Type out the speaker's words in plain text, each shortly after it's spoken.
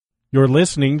You're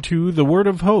listening to The Word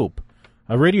of Hope,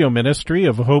 a radio ministry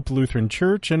of Hope Lutheran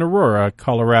Church in Aurora,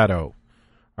 Colorado.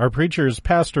 Our preacher is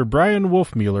Pastor Brian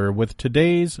Wolfmueller with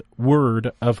today's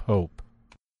Word of Hope.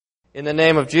 In the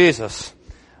name of Jesus,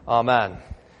 Amen.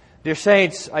 Dear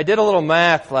saints, I did a little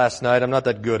math last night. I'm not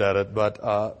that good at it,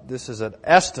 but this is an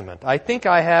estimate. I think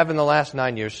I have in the last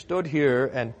 9 years stood here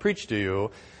and preached to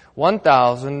you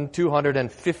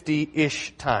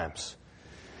 1,250-ish times.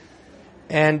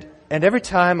 And every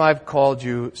time I've called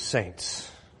you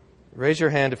saints. Raise your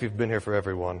hand if you've been here for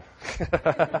everyone.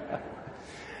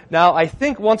 Now, I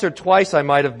think once or twice I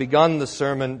might have begun the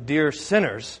sermon, Dear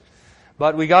Sinners,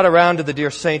 but we got around to the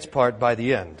Dear Saints part by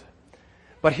the end.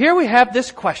 But here we have this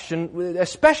question,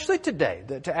 especially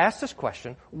today, to ask this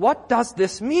question, what does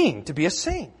this mean to be a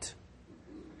saint?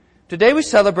 Today we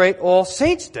celebrate All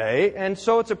Saints' Day, and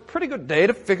so it's a pretty good day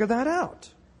to figure that out.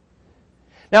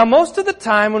 Now, most of the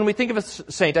time when we think of a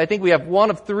saint, I think we have one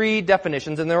of three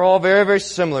definitions, and they're all very, very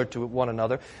similar to one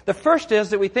another. The first is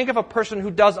that we think of a person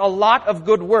who does a lot of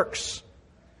good works.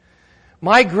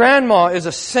 My grandma is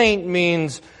a saint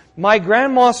means my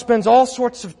grandma spends all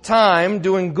sorts of time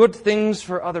doing good things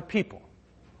for other people.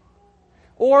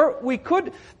 Or we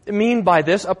could mean by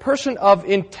this a person of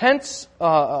intense,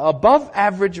 above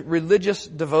average religious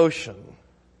devotion.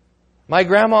 My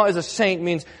grandma is a saint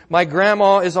means my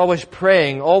grandma is always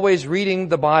praying, always reading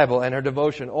the Bible and her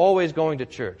devotion, always going to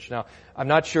church. Now, I'm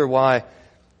not sure why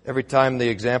every time the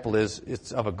example is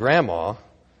it's of a grandma,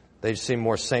 they seem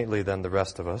more saintly than the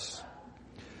rest of us.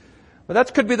 But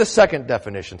that could be the second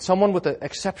definition, someone with an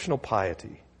exceptional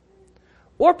piety.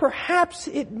 Or perhaps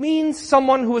it means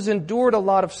someone who has endured a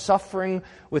lot of suffering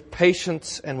with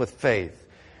patience and with faith.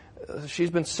 She's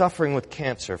been suffering with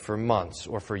cancer for months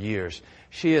or for years.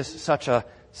 She is such a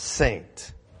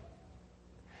saint.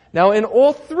 Now, in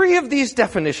all three of these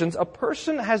definitions, a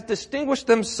person has distinguished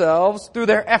themselves through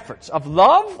their efforts of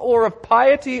love or of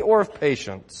piety or of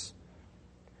patience.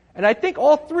 And I think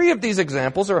all three of these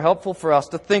examples are helpful for us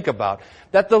to think about.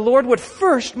 That the Lord would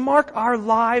first mark our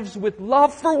lives with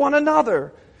love for one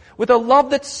another, with a love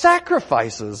that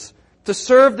sacrifices to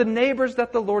serve the neighbors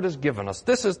that the Lord has given us.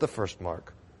 This is the first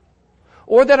mark.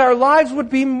 Or that our lives would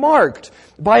be marked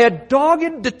by a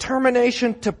dogged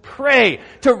determination to pray,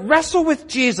 to wrestle with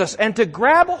Jesus, and to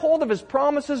grab a hold of His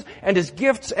promises and His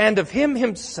gifts and of Him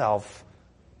Himself.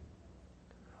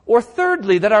 Or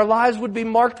thirdly, that our lives would be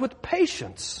marked with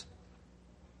patience,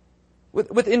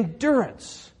 with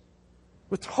endurance,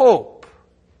 with hope.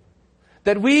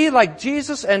 That we, like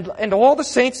Jesus and all the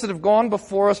saints that have gone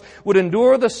before us, would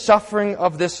endure the suffering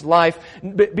of this life,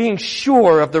 being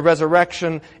sure of the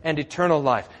resurrection and eternal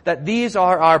life. That these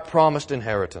are our promised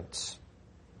inheritance.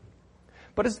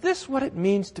 But is this what it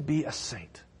means to be a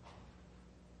saint?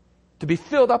 To be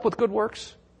filled up with good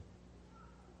works?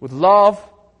 With love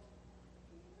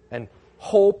and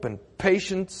hope and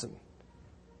patience and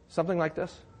something like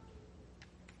this?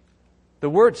 The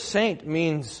word saint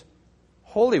means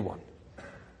holy one.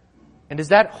 And is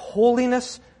that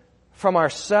holiness from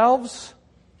ourselves?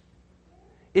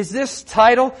 Is this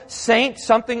title, saint,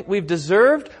 something we've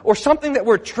deserved or something that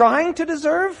we're trying to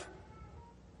deserve?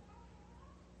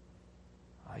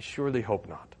 I surely hope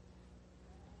not.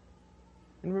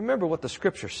 And remember what the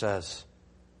Scripture says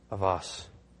of us.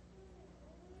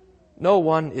 No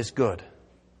one is good.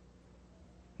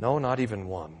 No, not even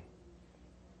one.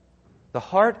 The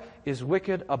heart is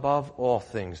wicked above all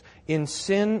things. In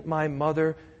sin my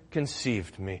mother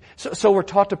conceived me. So we're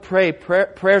taught to pray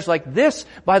prayers like this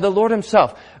by the Lord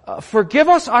Himself. Forgive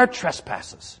us our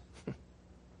trespasses.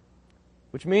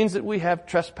 Which means that we have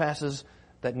trespasses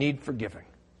that need forgiving.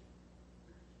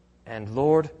 And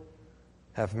Lord,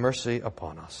 have mercy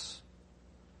upon us.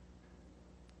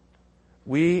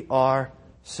 We are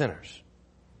sinners.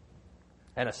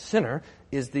 And a sinner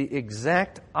is the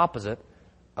exact opposite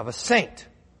of a saint.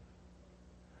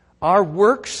 Our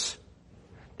works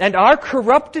and our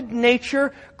corrupted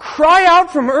nature cry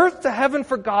out from earth to heaven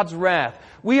for God's wrath.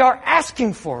 We are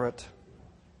asking for it.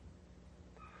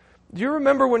 Do you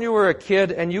remember when you were a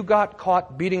kid and you got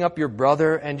caught beating up your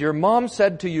brother and your mom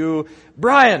said to you,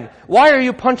 Brian, why are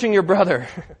you punching your brother?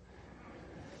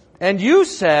 And you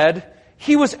said,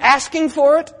 he was asking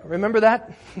for it. Remember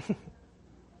that?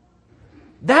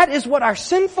 That is what our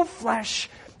sinful flesh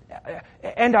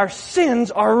and our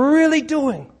sins are really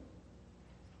doing.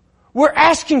 We're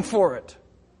asking for it.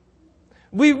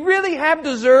 We really have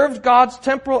deserved God's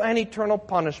temporal and eternal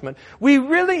punishment. We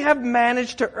really have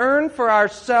managed to earn for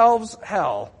ourselves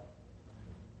hell.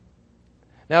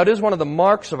 Now, it is one of the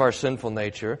marks of our sinful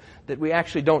nature that we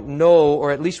actually don't know,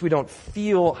 or at least we don't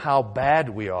feel how bad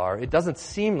we are. It doesn't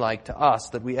seem like to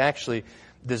us that we actually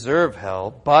deserve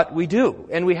hell, but we do.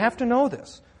 And we have to know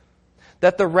this.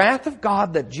 That the wrath of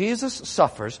God that Jesus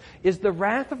suffers is the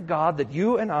wrath of God that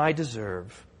you and I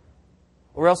deserve.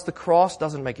 Or else the cross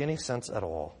doesn't make any sense at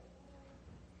all.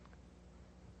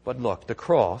 But look, the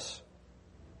cross,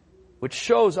 which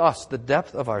shows us the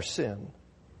depth of our sin,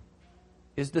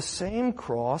 is the same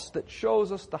cross that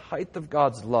shows us the height of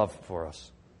God's love for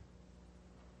us.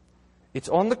 It's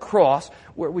on the cross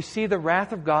where we see the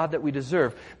wrath of God that we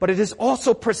deserve. But it is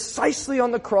also precisely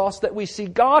on the cross that we see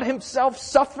God Himself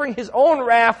suffering His own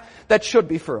wrath that should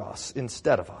be for us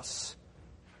instead of us.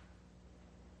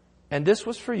 And this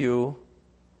was for you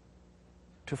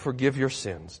to forgive your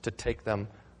sins, to take them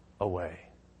away.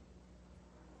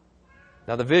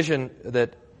 Now the vision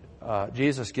that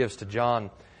Jesus gives to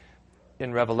John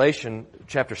in Revelation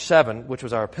chapter 7, which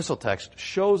was our epistle text,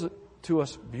 shows it to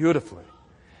us beautifully.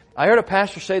 I heard a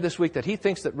pastor say this week that he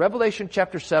thinks that Revelation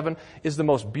chapter 7 is the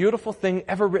most beautiful thing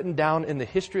ever written down in the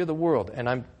history of the world. And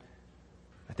I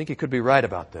think he could be right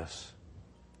about this.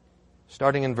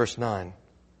 Starting in verse 9.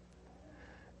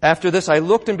 After this I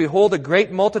looked, and behold, a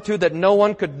great multitude that no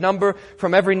one could number,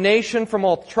 from every nation, from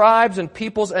all tribes and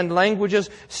peoples and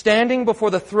languages, standing before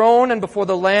the throne and before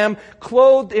the Lamb,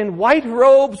 clothed in white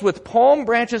robes with palm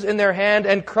branches in their hand,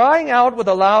 and crying out with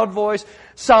a loud voice,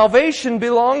 Salvation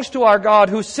belongs to our God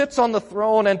who sits on the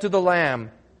throne and to the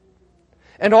Lamb.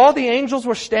 And all the angels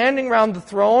were standing round the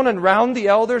throne and round the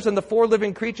elders and the four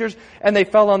living creatures, and they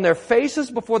fell on their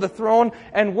faces before the throne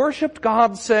and worshipped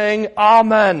God, saying,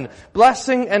 Amen.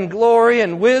 Blessing and glory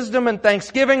and wisdom and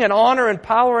thanksgiving and honor and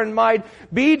power and might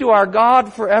be to our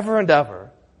God forever and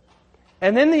ever.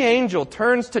 And then the angel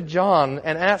turns to John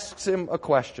and asks him a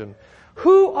question.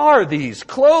 Who are these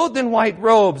clothed in white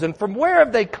robes, and from where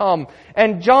have they come?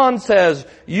 And John says,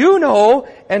 You know.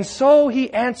 And so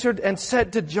he answered and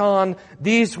said to John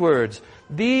these words,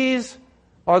 These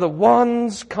are the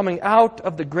ones coming out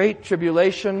of the great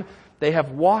tribulation. They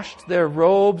have washed their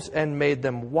robes and made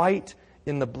them white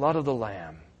in the blood of the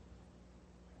Lamb.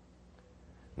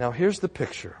 Now here's the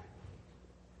picture.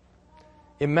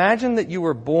 Imagine that you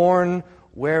were born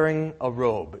wearing a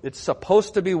robe. It's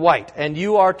supposed to be white, and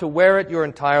you are to wear it your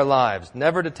entire lives,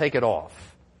 never to take it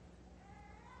off.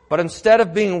 But instead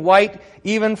of being white,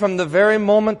 even from the very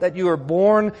moment that you were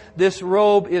born, this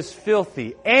robe is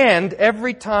filthy. And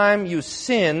every time you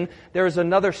sin, there is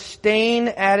another stain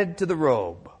added to the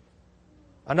robe.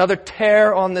 Another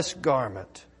tear on this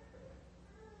garment.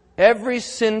 Every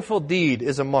sinful deed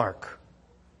is a mark.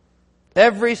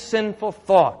 Every sinful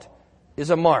thought is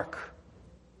a mark.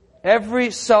 Every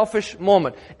selfish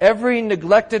moment, every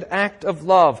neglected act of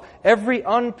love, every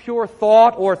impure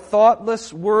thought or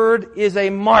thoughtless word is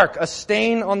a mark, a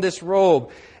stain on this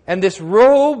robe. And this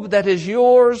robe that is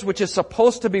yours, which is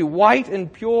supposed to be white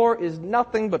and pure, is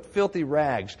nothing but filthy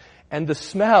rags. And the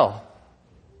smell,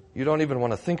 you don't even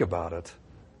want to think about it.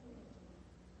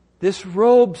 This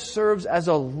robe serves as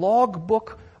a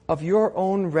logbook of your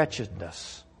own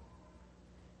wretchedness.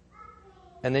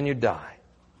 And then you die.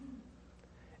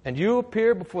 And you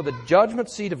appear before the judgment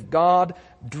seat of God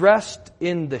dressed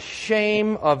in the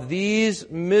shame of these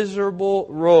miserable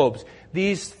robes,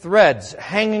 these threads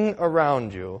hanging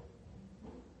around you.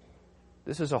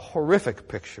 This is a horrific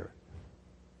picture.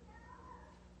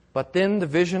 But then the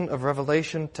vision of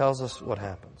Revelation tells us what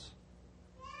happens.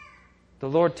 The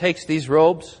Lord takes these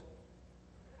robes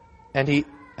and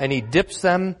He dips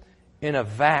them in a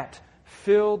vat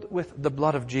filled with the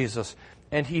blood of Jesus,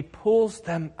 and He pulls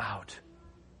them out.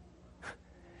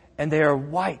 And they are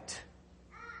white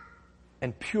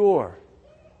and pure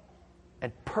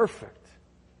and perfect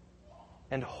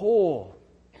and whole,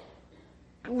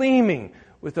 gleaming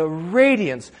with a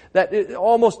radiance that it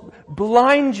almost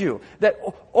blinds you, that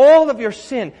all of your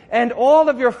sin and all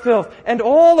of your filth and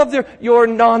all of your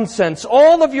nonsense,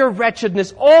 all of your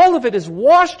wretchedness, all of it is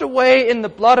washed away in the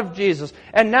blood of Jesus.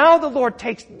 And now the Lord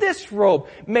takes this robe,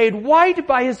 made white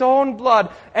by His own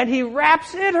blood, and He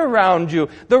wraps it around you.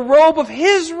 The robe of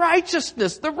His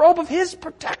righteousness, the robe of His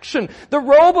protection, the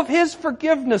robe of His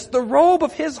forgiveness, the robe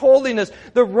of His holiness,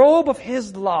 the robe of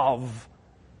His love.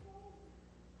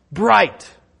 Bright,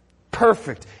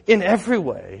 perfect in every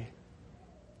way,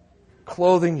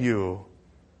 clothing you.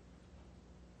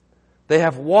 They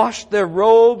have washed their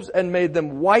robes and made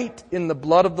them white in the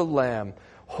blood of the Lamb.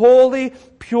 Holy,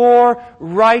 pure,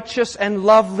 righteous, and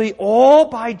lovely, all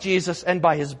by Jesus and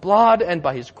by His blood and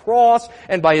by His cross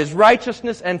and by His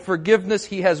righteousness and forgiveness.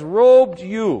 He has robed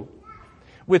you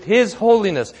with His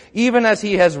holiness, even as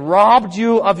He has robbed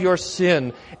you of your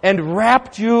sin and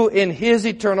wrapped you in His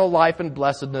eternal life and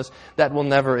blessedness that will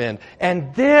never end.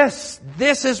 And this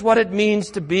is what it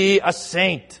means to be a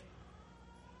saint.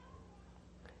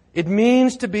 It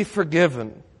means to be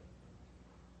forgiven.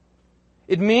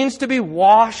 It means to be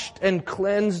washed and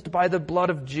cleansed by the blood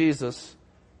of Jesus.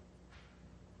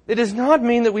 It does not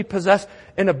mean that we possess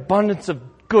an abundance of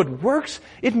good works.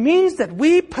 It means that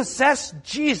we possess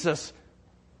Jesus.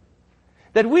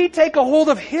 That we take a hold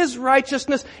of His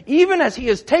righteousness even as He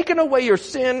has taken away your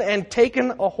sin and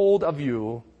taken a hold of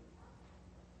you.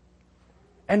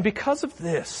 And because of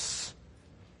this,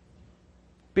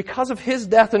 because of His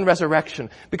death and resurrection,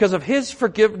 because of His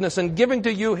forgiveness and giving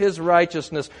to you His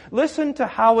righteousness, listen to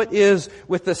how it is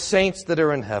with the saints that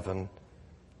are in heaven.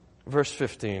 Verse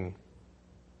 15.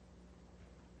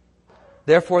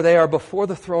 Therefore they are before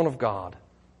the throne of God,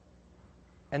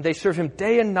 and they serve Him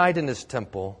day and night in His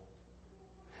temple.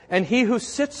 And He who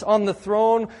sits on the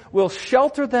throne will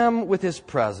shelter them with His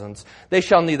presence. They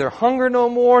shall neither hunger no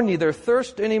more, neither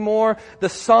thirst any more. The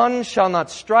sun shall not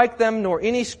strike them, nor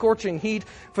any scorching heat.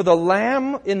 For the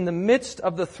Lamb in the midst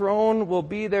of the throne will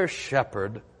be their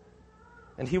shepherd,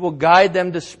 and He will guide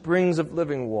them to springs of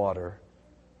living water.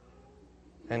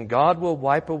 And God will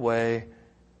wipe away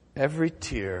every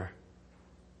tear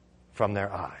from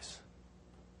their eyes.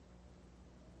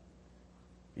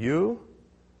 You,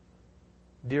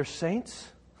 dear saints,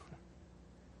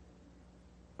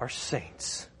 are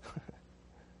saints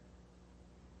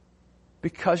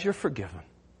because you're forgiven,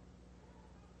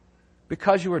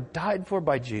 because you were died for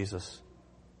by Jesus,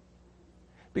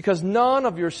 because none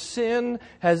of your sin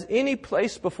has any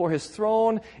place before His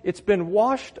throne. It's been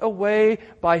washed away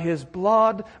by His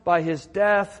blood, by His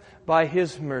death, by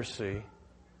His mercy.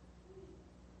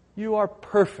 You are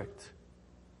perfect.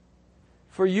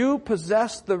 For you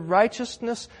possess the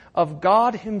righteousness of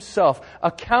God Himself,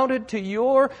 accounted to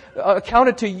you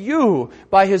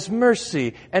by His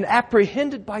mercy and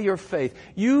apprehended by your faith.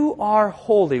 You are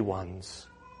holy ones.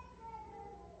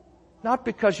 Not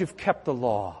because you've kept the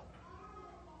law,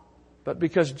 but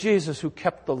because Jesus, who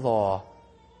kept the law,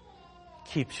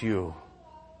 keeps you.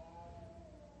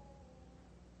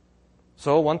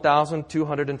 So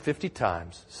 1,250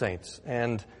 times, saints,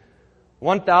 and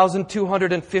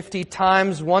 1,250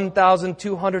 times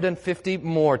 1,250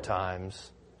 more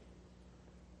times,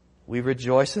 we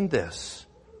rejoice in this,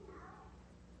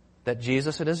 that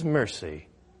Jesus in His mercy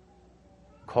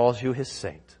calls you His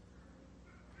saint.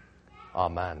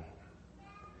 Amen.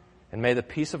 And may the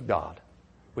peace of God,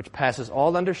 which passes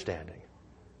all understanding,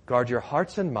 guard your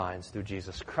hearts and minds through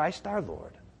Jesus Christ our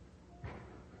Lord.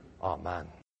 Amen.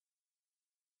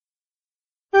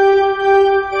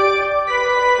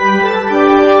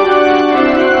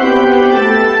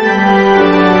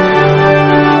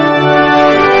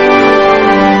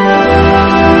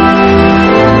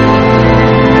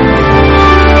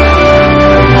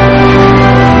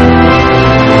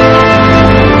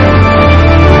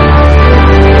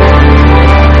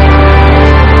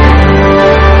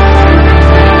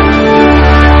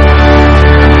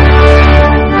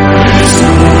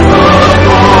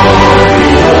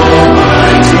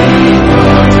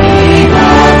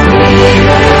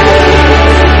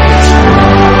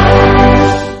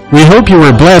 We hope you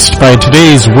were blessed by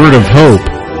today's Word of Hope.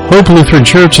 Hope Lutheran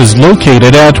Church is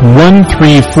located at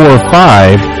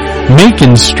 1345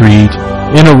 Macon Street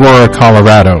in Aurora,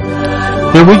 Colorado.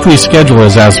 Their weekly schedule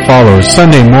is as follows: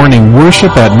 Sunday morning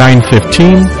worship at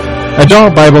 9:15,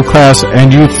 adult Bible class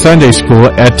and youth Sunday school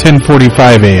at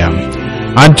 10:45 a.m.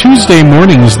 On Tuesday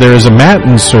mornings there is a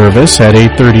Matin service at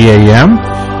 8:30 a.m.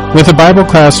 with a Bible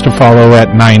class to follow at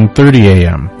 9:30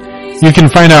 a.m. You can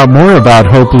find out more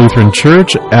about Hope Lutheran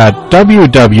Church at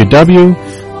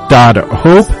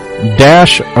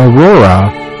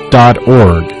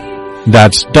www.hope-aurora.org.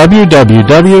 That's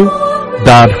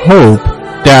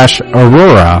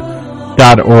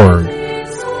www.hope-aurora.org.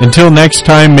 Until next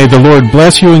time, may the Lord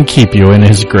bless you and keep you in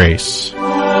His grace.